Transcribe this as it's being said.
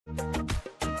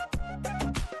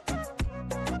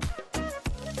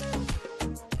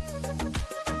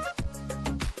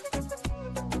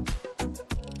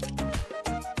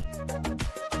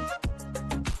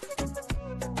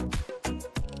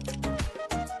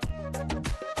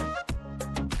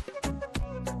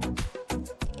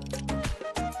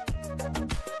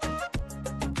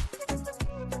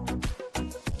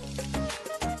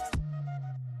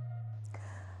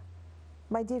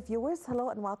My dear viewers, hello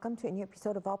and welcome to a new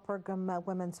episode of our program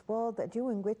Women's World,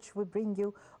 during which we bring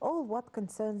you all what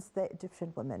concerns the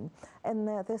Egyptian women. In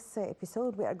this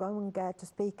episode, we are going to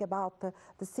speak about the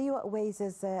Siwa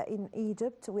oasis in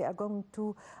Egypt. We are going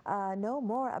to know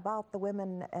more about the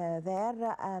women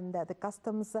there and the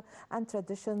customs and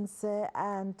traditions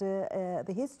and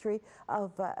the history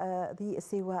of the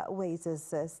Siwa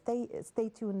oasis. Stay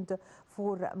tuned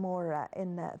for more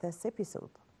in this episode.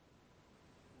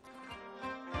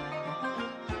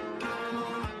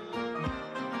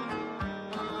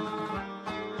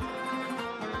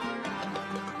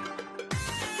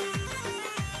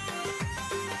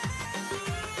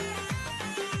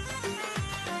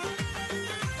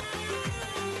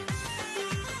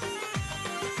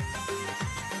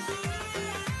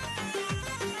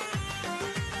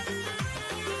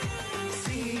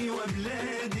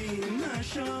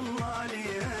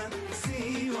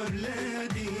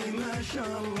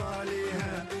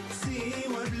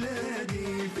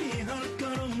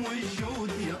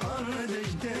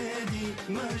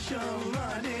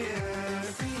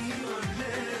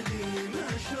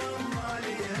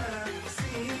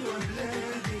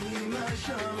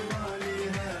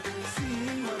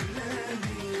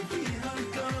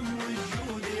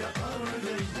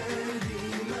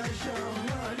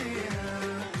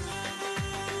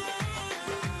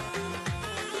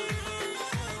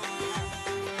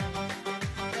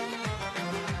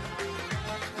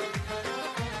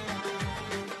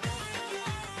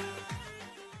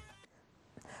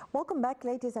 Welcome back,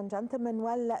 ladies and gentlemen.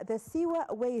 Well, the Siwa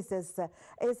Oasis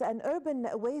is an urban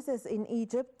oasis in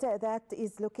Egypt that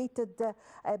is located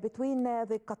between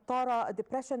the Qattara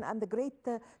Depression and the Great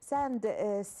Sand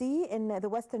Sea in the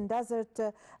Western Desert,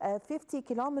 50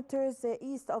 kilometers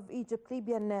east of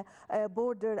Egypt-Libyan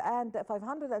border and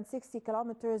 560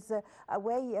 kilometers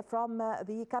away from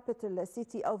the capital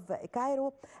city of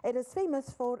Cairo. It is famous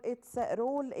for its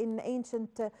role in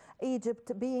ancient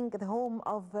Egypt, being the home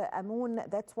of Amun.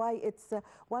 That's why it's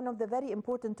one of the very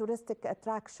important touristic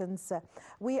attractions.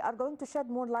 We are going to shed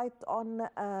more light on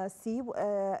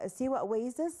Siwa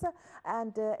Oasis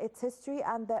and its history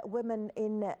and the women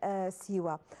in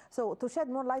Siwa. So to shed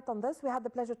more light on this, we have the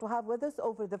pleasure to have with us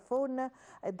over the phone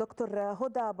Dr.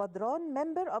 Huda Badran,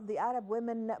 member of the Arab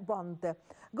Women Bond.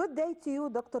 Good day to you,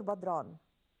 Dr. Badran.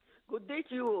 Good day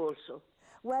to you also.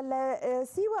 Well,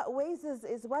 Siwa Oasis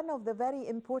is one of the very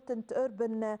important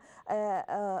urban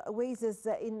oases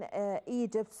in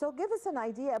Egypt. So give us an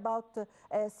idea about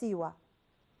Siwa.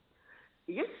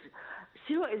 Yes,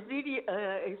 Siwa is really,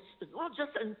 it's not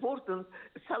just important,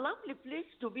 it's a lovely place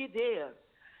to be there.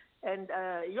 And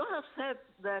you have said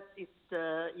that it's,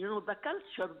 the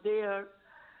culture there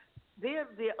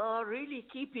they are really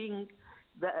keeping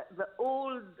the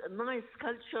old, nice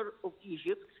culture of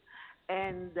Egypt.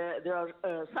 And there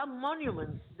are some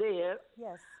monuments there,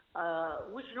 yes,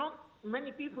 which not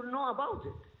many people know about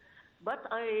it. But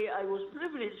I was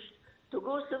privileged to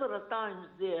go several times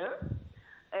there,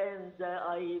 and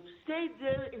I stayed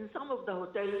there in some of the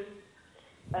hotels.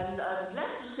 And I'm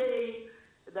glad to say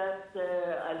that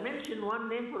I'll mention one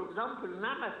name, for example,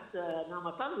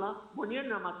 Namatallah, Munir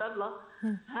Namatallah,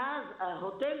 has a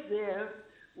hotel there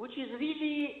which is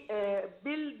really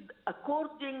built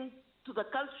according to the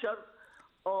culture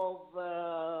of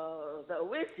the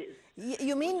oasis.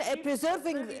 You mean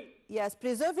preserving,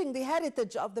 preserving the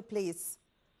heritage of the place?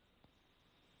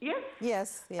 Yes.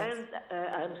 Yes, yes. And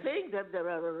I'm saying that there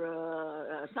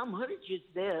are some heritages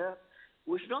there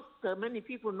which not many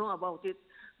people know about it,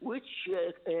 which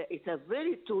it's a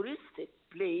very touristic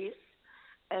place,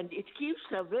 and it keeps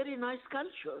a very nice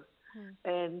culture.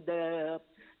 And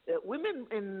women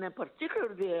in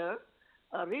particular there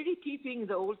are really keeping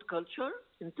the old culture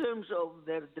in terms of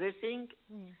their dressing.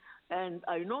 And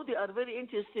I know they are very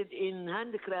interested in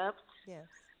handicrafts. Yes.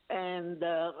 And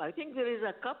I think there is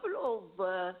a couple of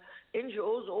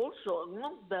NGOs also.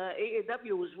 Not the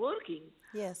AAW was working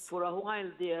for a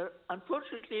while there.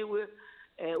 Unfortunately,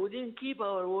 we didn't keep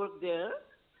our work there,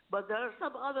 but there are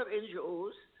some other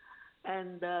NGOs.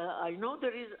 And I know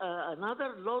there is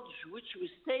another lodge which we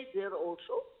stayed there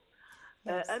also.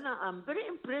 Yes. And I'm very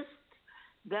impressed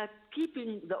that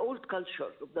keeping the old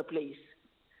culture of the place.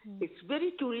 It's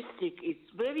very touristic. It's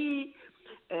very,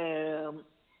 a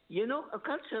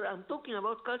culture. I'm talking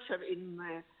about culture in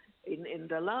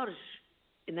the large,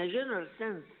 in a general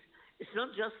sense. It's not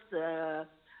just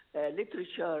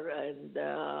literature and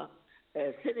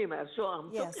cinema. So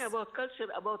I'm talking about culture,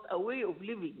 about a way of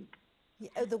living.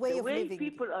 The way of living.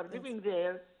 People are living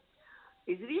there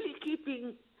is really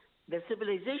keeping the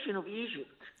civilization of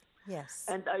Egypt. Yes.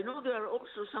 And I know there are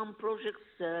also some projects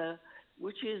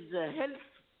which is health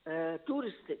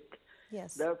touristic.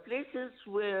 Yes. There are places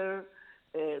where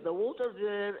the water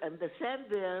there and the sand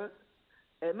there,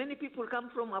 many people come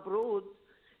from abroad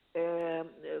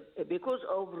because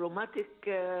of rheumatic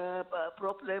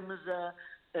problems,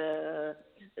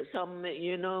 some,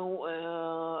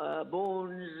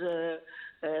 bones,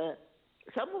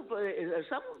 some of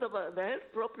the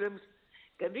health problems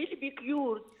can really be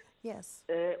cured Yes.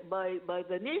 by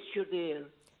the nature there,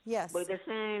 Yes. by the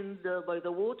sand, by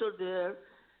the water there.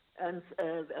 And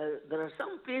there are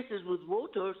some places with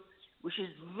water which is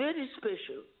very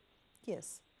special.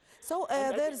 Yes. So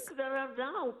And I there's think there are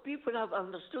now people have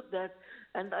understood that,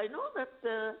 and I know that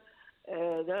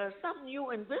there are some new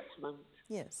investments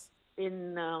yes.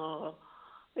 in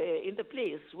the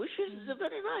place, which is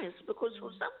very nice because for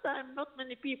some time not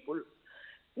many people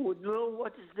would know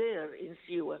what is there in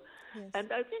Siwa. Yes.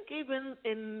 And I think even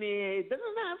it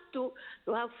doesn't have to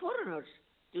have foreigners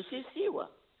to see Siwa.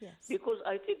 Yes. Because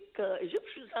I think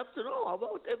Egyptians have to know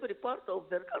about every part of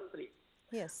their country.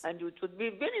 Yes. And it would be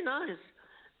very nice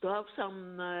to have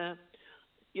some,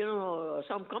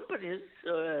 some companies,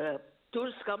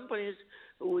 tourist companies,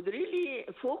 who would really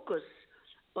focus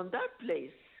on that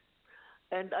place.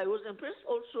 And I was impressed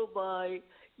also by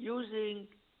using,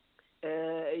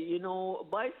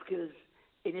 bicycles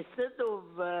instead of,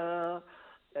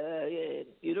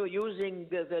 using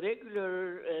the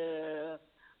regular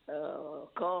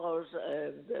cars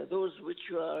and those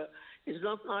which is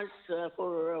not nice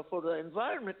for the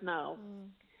environment now.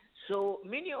 So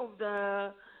many of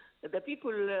the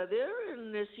people there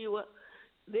in Siwa,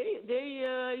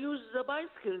 they use the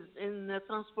bicycles in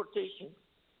transportation,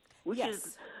 which Yes.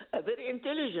 is a very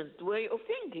intelligent way of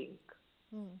thinking.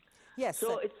 Yes.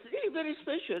 So it's really very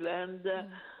special, and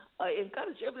I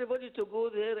encourage everybody to go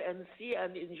there and see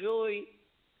and enjoy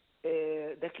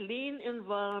the clean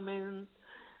environment,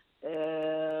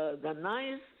 the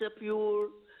nice, pure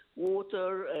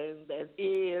water and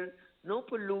air, no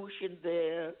pollution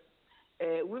there.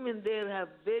 Women there have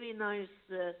very nice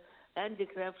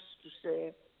handicrafts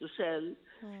to sell.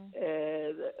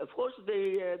 Of course,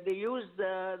 they use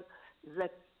the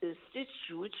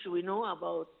stitch, which we know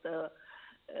about the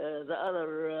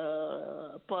other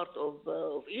part of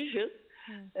Egypt.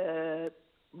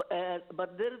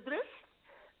 But their dress,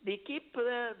 they keep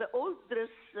the old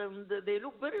dress, and they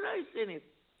look very nice in it.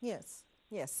 Yes.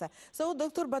 Yes. So,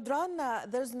 Dr. Badran,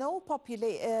 there's no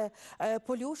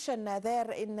pollution there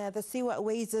in the Siwa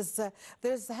oasis.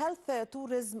 There's health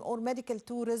tourism or medical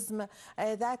tourism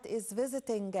that is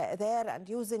visiting there and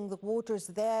using the waters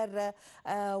there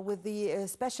with the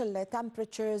special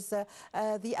temperatures.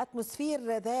 The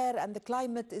atmosphere there and the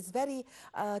climate is very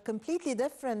completely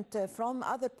different from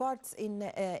other parts in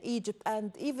Egypt,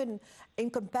 and even in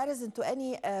comparison to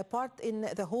any part in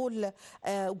the whole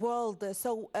world.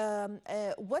 So,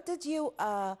 what did you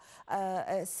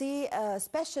see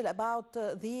special about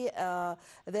the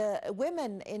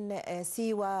women in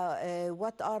Siwa?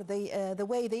 What are the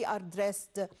way they are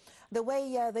dressed, the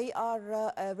way they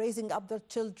are raising up their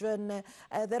children,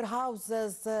 their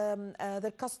houses,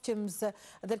 their costumes,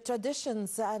 their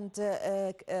traditions and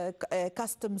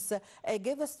customs?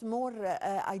 Give us more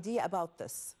idea about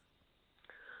this.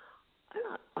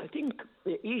 I think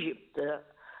Egypt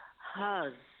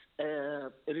has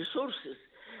resources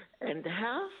and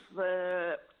have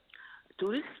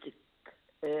touristic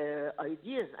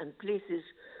ideas and places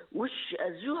which,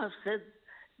 as you have said,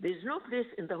 there's no place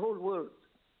in the whole world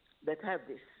that have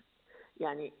this.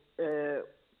 Yani,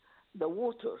 the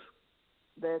water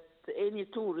that any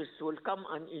tourist will come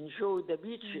and enjoy, the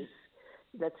beaches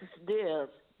that is there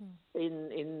in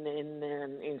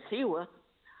Siwa,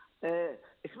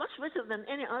 it's much better than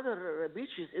any other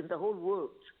beaches in the whole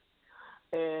world.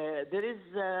 There is,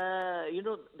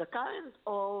 the kind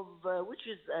of, which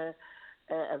is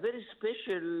a very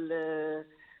special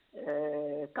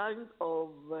kind of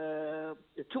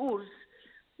tours,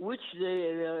 which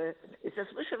it's a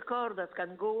special car that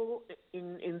can go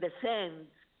in the sand.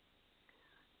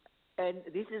 And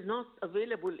this is not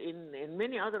available in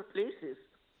many other places.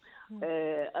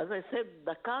 As I said,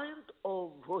 the kind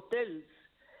of hotels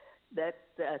that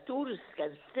tourists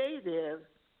can stay there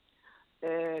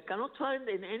cannot find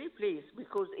in any place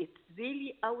because it's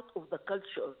really out of the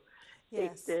culture.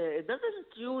 Yes. It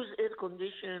doesn't use air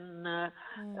condition.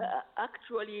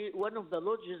 Actually, one of the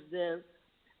lodges there,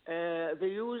 they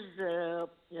use, the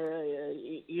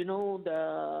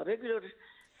regular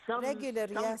sun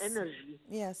yes. energy,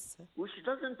 yes, which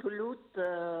doesn't pollute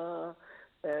the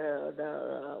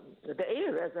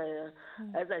air, as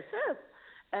I said.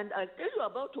 And I'll tell you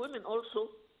about women also,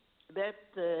 that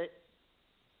the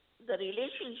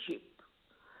relationship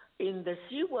in the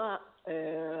Siwa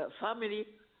family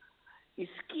is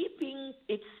keeping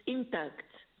its intact.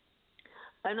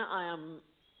 And I'm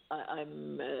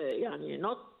يعني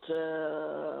not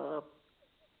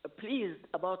pleased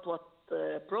about what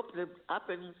probably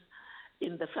happens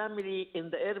in the family in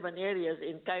the urban areas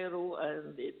in Cairo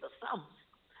and in the slums.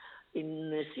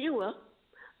 In Siwa,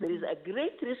 there is a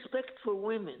great respect for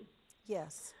women.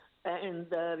 Yes. And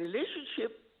the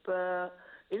relationship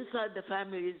inside the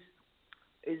families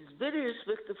is very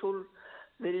respectful.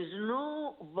 There is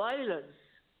no violence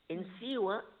in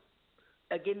Siwa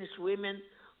against women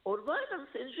or violence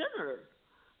in general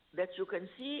that you can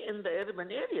see in the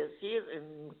urban areas here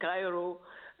in Cairo.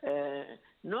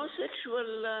 No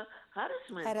sexual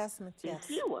harassment in Yes.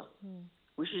 Siwa,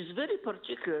 which is very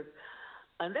particular.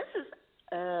 And this is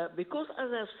because, as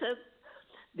I've said,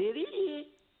 they really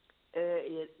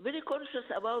very conscious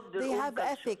about their They own have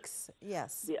culture. ethics.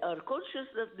 Yes. They are conscious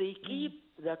that they keep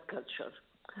that culture.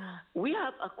 We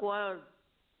have acquired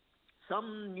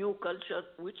some new culture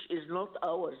which is not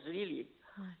ours really.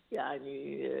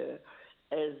 يعني,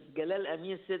 as Galal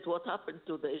Amin said, what happened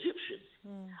to the Egyptians?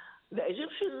 The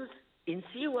Egyptians in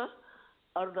Siwa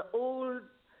are the old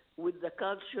with the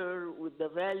culture, with the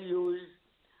values,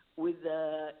 with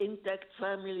the intact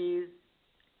families,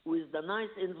 with the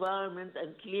nice environment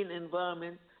and clean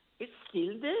environment. It's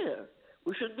still there.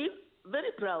 We should be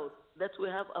very proud that we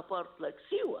have a part like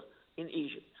Siwa in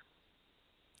Egypt.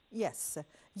 Yes,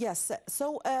 yes.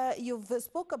 So you've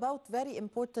spoke about very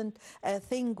important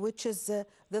thing, which is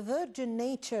the virgin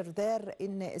nature there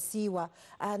in Siwa,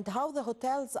 and how the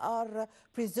hotels are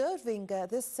preserving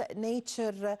this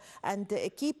nature and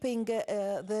keeping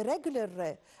the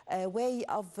regular way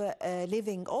of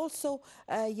living. Also,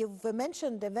 you've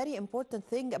mentioned a very important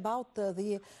thing about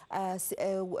the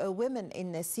women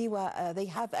in Siwa. They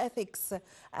have ethics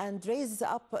and raise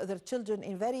up their children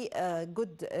in very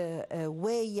good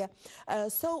way.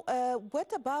 So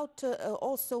what about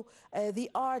also the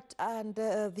art and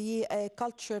the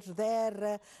culture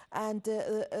there and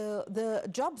the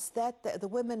jobs that the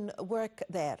women work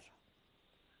there?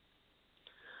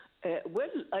 Well,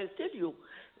 I'll tell you,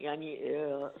 يعني,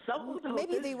 some of the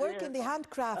Maybe hotels they work there in the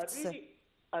handcrafts.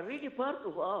 are really part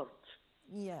of art.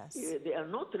 Yes. They are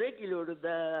not regular,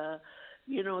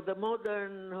 the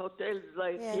modern hotels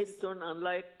like Yes. Hilton and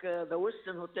like the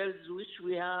Western hotels which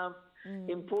we have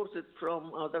imported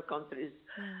from other countries.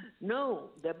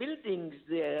 No, the buildings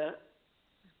there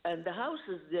and the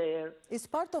houses there It's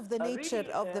part of the are nature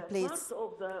really, of the place. part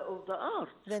of the art.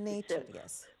 The nature, itself,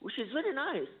 yes. which is very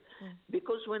nice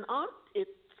because when art it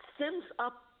stems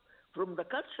up from the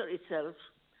culture itself,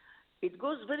 it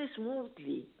goes very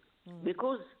smoothly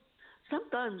because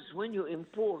sometimes when you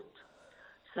import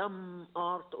some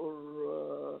art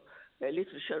or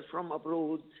literature from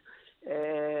abroad,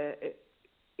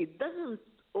 it doesn't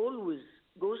always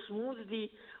go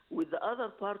smoothly with the other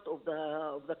part of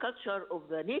the culture, of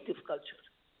the native culture.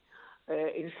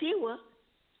 In Siwa,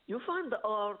 you find the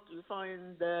art, you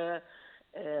find the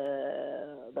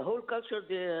whole culture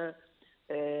there,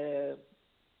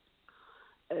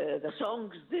 the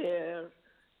songs there,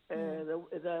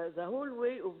 the whole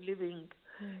way of living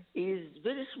is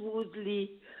very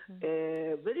smoothly,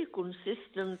 very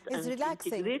consistent It's and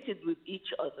relaxing. integrated with each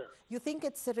other. You think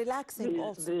it's relaxing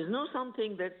also? There is no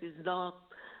something that is not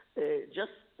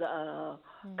just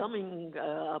coming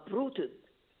uprooted.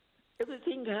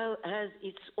 Everything has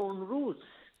its own roots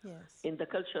Yes. in the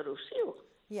culture of Siwa.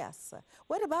 Yes.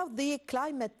 What about the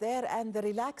climate there and the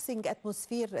relaxing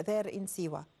atmosphere there in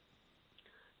Siwa?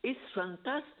 It's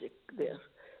fantastic there.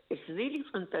 It's really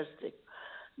fantastic.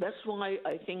 That's why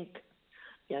I think,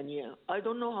 I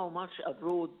don't know how much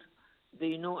abroad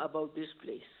they know about this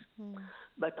place.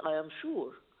 But I am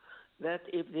sure that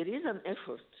if there is an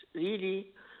effort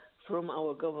really from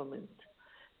our government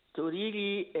to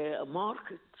really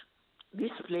market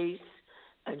this place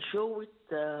and show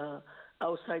it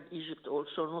outside Egypt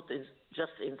also, not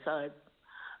just inside,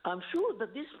 I'm sure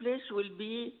that this place will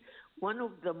be one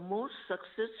of the most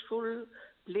successful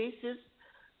places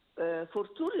for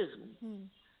tourism.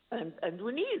 And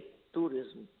we need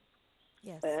tourism.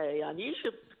 Yes.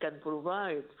 Egypt can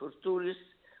provide for tourists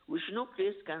which no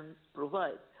place can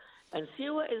provide. And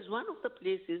Siwa is one of the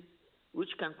places which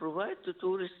can provide to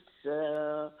tourists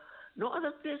no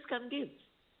other place can give.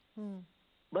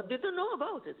 But they don't know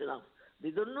about it enough.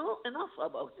 They don't know enough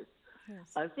about it.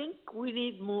 Yes. I think we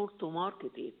need more to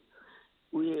market it.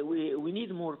 We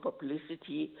need more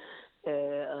publicity.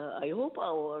 I hope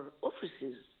our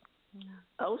offices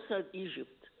outside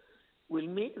Egypt will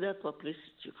make that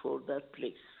publicity for that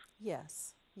place.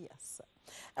 Yes. Yes.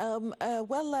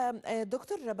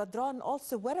 Dr. Badran,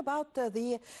 also, what about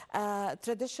the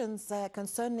traditions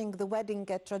concerning the wedding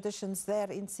traditions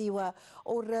there in Siwa,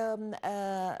 or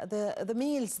the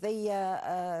meals they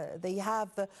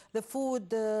have, the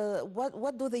food?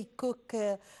 What do they cook?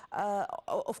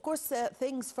 Of course,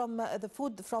 things from the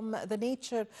food from the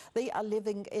nature they are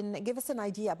living in. Give us an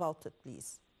idea about it,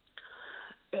 please.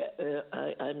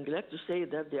 I'm glad to say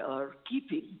that they are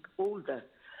keeping all that.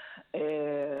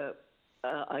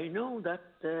 I know that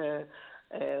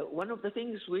one of the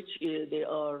things which they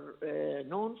are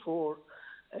known for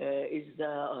is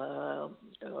the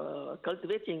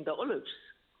cultivating the olives,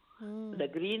 the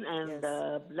green and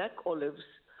black olives,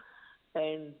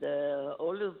 and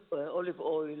olive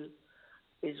oil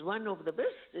is one of the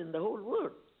best in the whole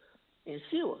world in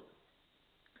Siwa.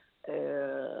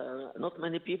 Not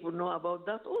many people know about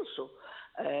that also.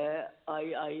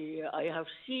 I have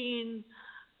seen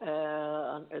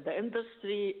the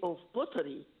industry of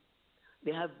pottery.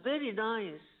 They have very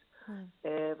nice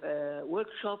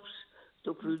workshops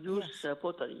to produce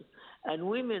pottery, and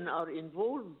women are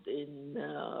involved in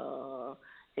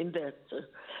that.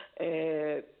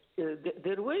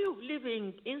 Their way of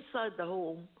living inside the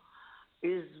home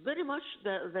is very much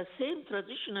the same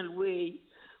traditional way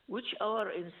which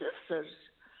our ancestors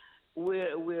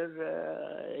were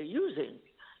using.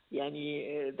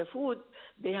 Yani, the food,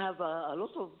 they have a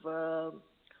lot of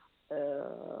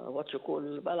what you call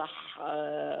balah.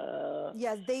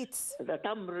 Yes, dates. The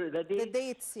tamr, the dates. The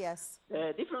dates, yes.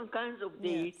 Different kinds of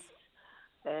dates,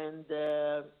 and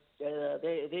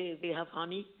they have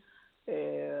honey.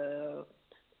 They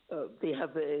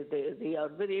are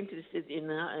very interested in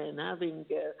having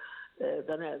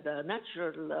the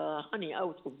natural honey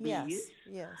out of bees.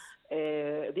 Yes.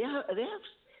 They have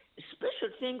special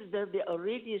things that they are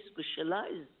really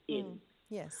specialized in.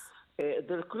 Yes.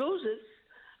 Their clothes,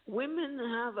 women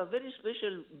have a very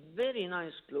special, very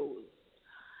nice clothes.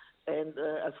 And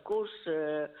of course,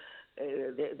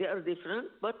 they are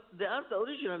different, but they are the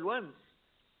original ones,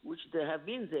 which they have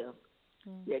been there.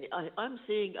 I'm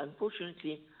saying,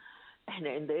 unfortunately,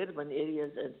 in the urban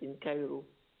areas and in Cairo,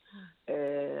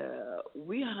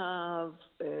 we have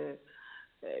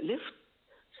left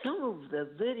some of the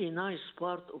very nice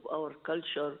part of our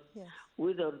culture,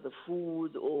 whether the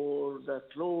food or the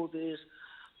clothes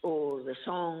or the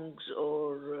songs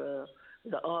or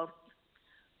the art,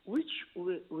 which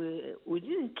we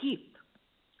didn't keep.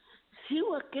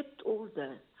 Siwa kept all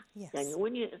that. Yes. And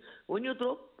when you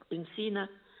drop in Sina,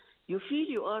 you feel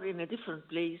you are in a different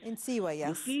place. In Siwa, yes.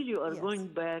 You feel you are going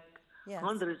back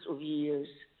hundreds of years.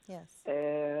 Yes.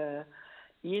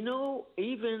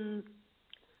 Even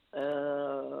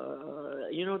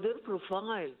their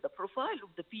profile, the profile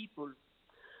of the people,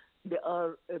 they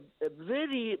are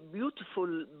very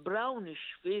beautiful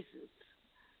brownish faces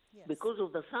because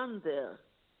of the sun there.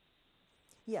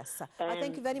 Yes, and I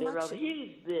thank you very much. There are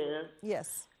hills there,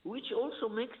 which also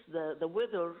makes the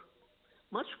weather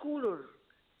much cooler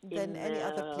than any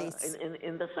other place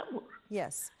in the summer.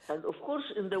 Yes, and of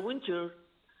course in the winter,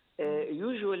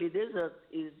 usually desert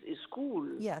is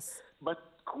cool. Yes, but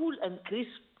cool and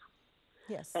crisp.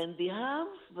 Yes, and they have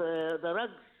the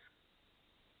rugs.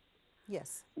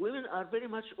 Yes, women are very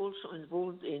much also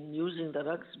involved in using the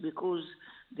rugs because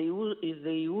they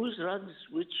use rugs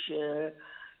which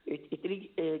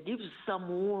it gives some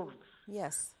warmth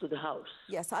to the house.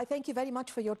 Yes, I thank you very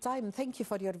much for your time. Thank you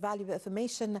for your valuable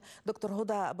information. Dr.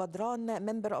 Huda Badran,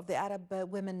 member of the Arab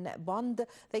Women Bond.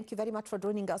 Thank you very much for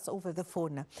joining us over the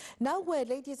phone. Now,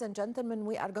 ladies and gentlemen,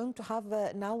 we are going to have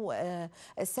now a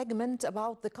segment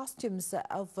about the costumes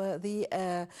of the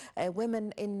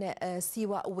women in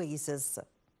Siwa Oasis.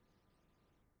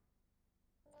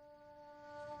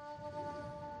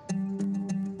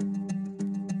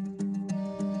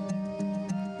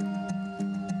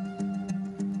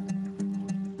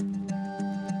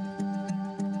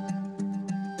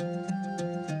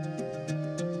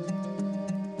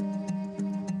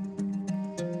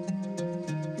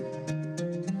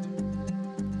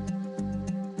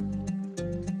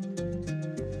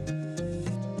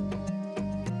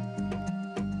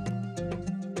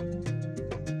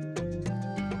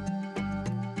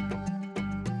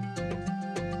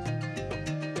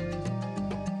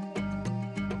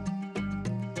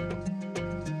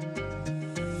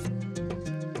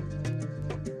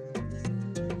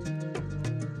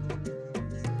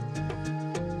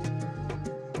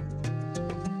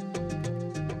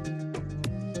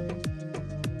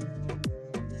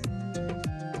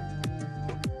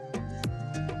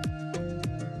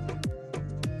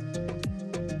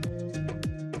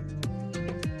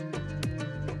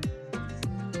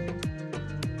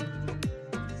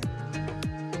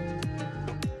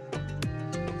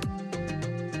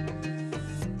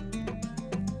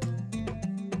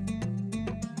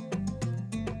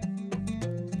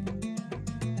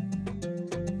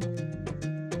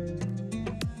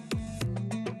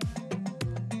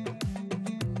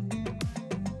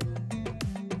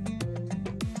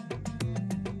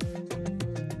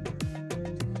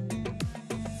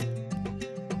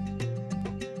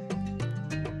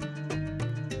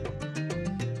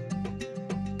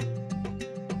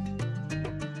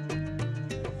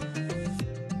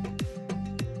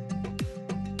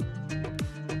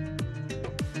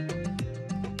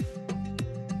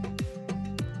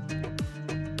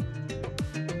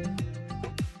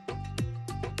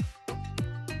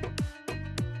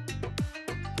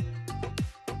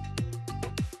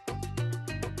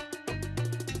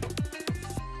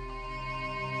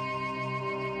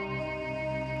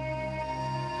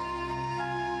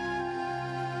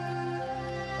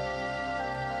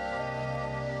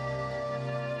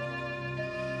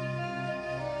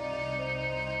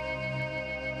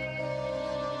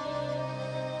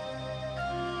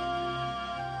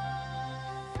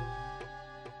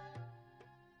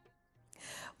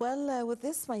 Well, with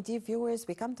this, my dear viewers,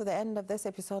 we come to the end of this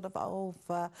episode of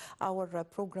our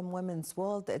program Women's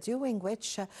World, during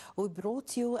which we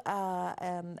brought you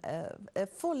a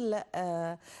full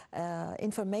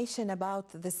information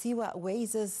about the Siwa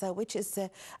Oasis, which is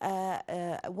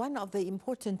one of the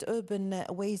important urban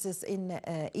oases in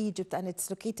Egypt, and it's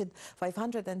located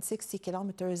 560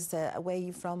 kilometers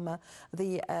away from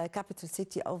the capital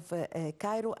city of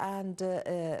Cairo, and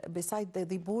beside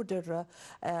the border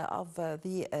of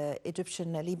the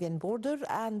Egyptian-Libyan border.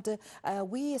 And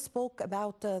we spoke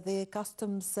about the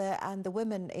customs and the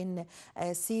women in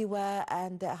Siwa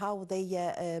and how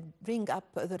they bring up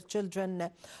their children.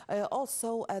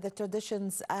 Also the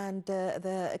traditions and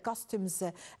the customs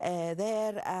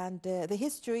there, and the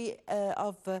history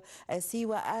of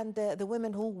Siwa and the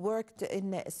women who worked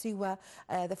in Siwa,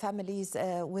 the families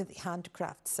with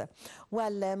handcrafts.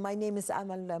 Well, my name is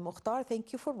Amal Mukhtar.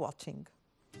 Thank you for watching.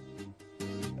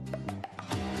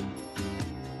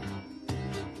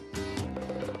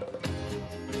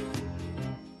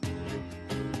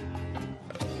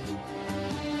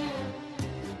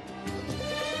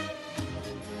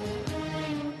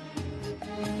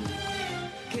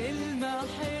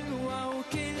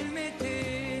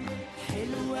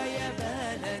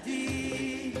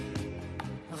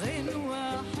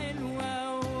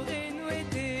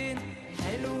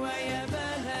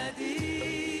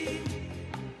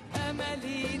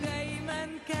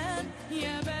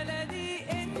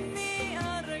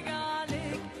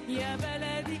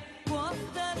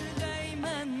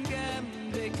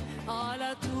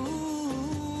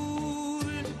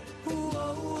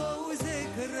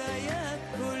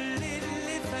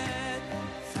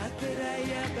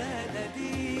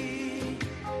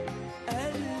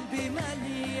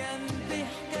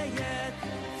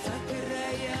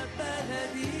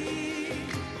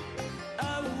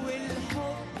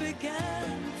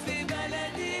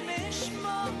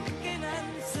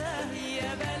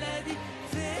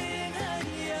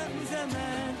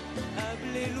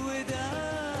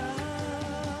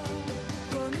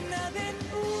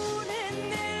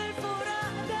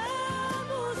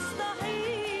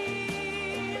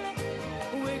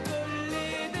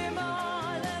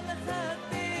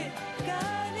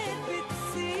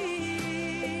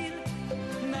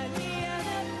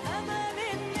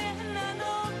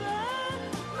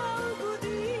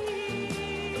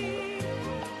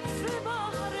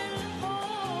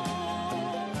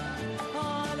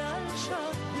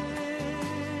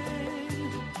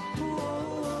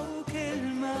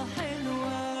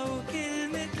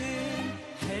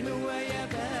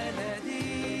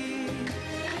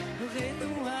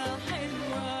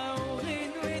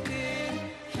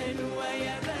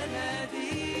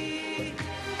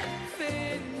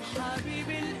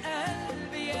 حبيبي